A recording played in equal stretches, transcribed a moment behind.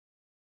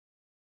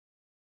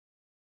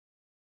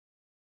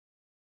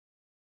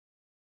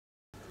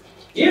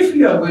If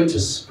you are going to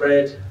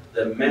spread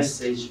the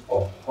message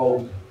of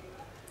hope,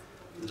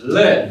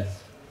 learn,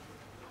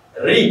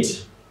 read.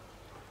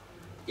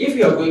 If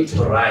you are going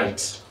to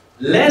write,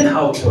 learn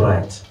how to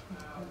write.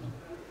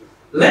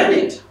 Learn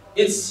it.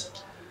 It's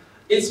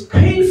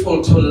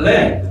painful to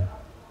learn,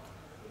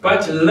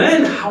 but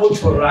learn how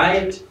to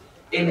write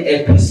in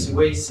a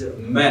persuasive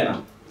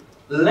manner.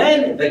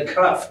 Learn the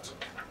craft.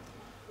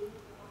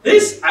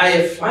 This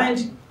I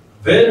find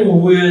very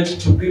weird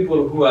to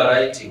people who are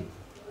writing.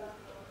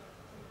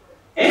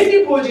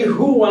 Anybody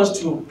who wants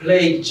to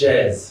play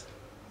jazz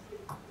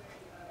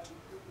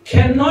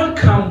cannot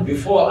come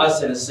before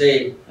us and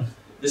say,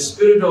 the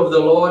Spirit of the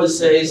Lord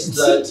says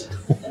that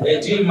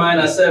a D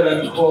minor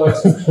 7 chord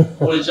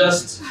will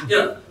just,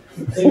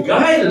 the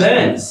guy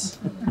learns.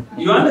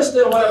 You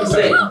understand what I'm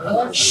saying?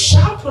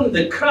 Sharpen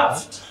the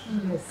craft.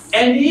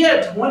 And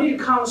yet, when it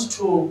comes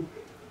to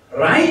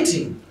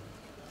writing,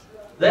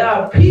 there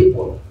are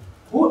people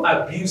who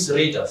abuse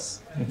readers.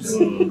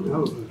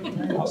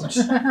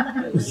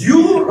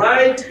 You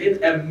write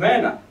in a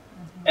manner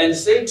and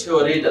say to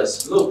your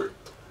readers, look,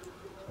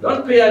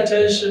 don't pay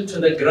attention to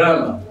the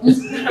grammar.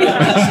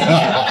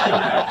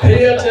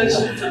 Pay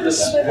attention to the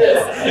spirit.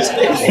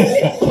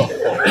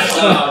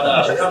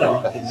 No, come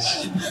on.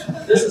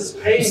 This is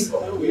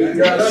painful. You're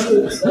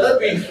not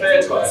being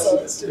fair to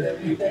us.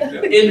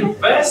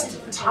 Invest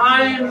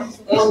time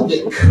on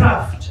the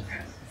craft.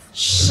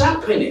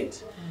 Sharpen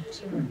it.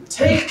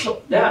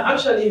 There are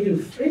actually even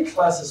free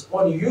classes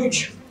on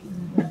YouTube.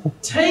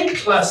 Take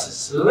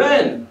classes,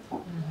 learn,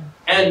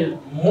 and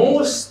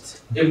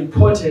most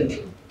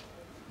importantly,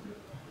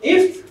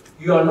 if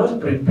you are not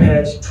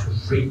prepared to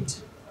read,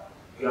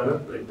 you are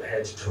not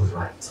prepared to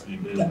write.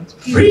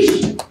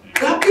 Read.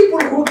 There are people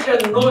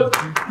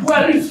who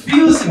are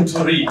refusing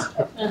to read.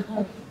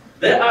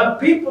 There are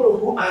people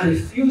who are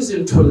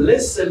refusing to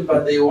listen,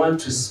 but they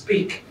want to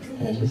speak.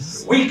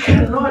 We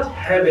cannot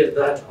have it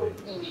that way.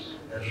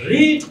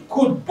 Read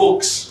good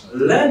books,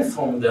 learn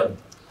from them.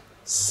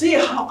 See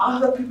how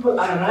other people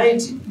are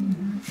writing.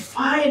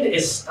 Find a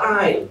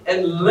style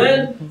and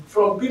learn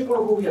from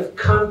people who have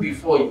come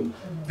before you.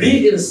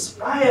 Be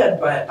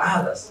inspired by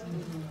others.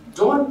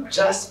 Don't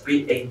just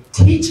be a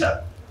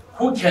teacher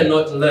who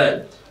cannot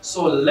learn.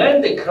 So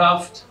learn the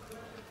craft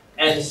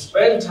and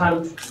spend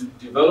time to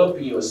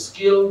developing your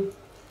skill,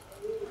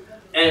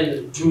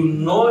 and do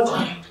not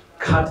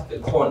cut the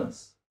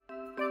corners.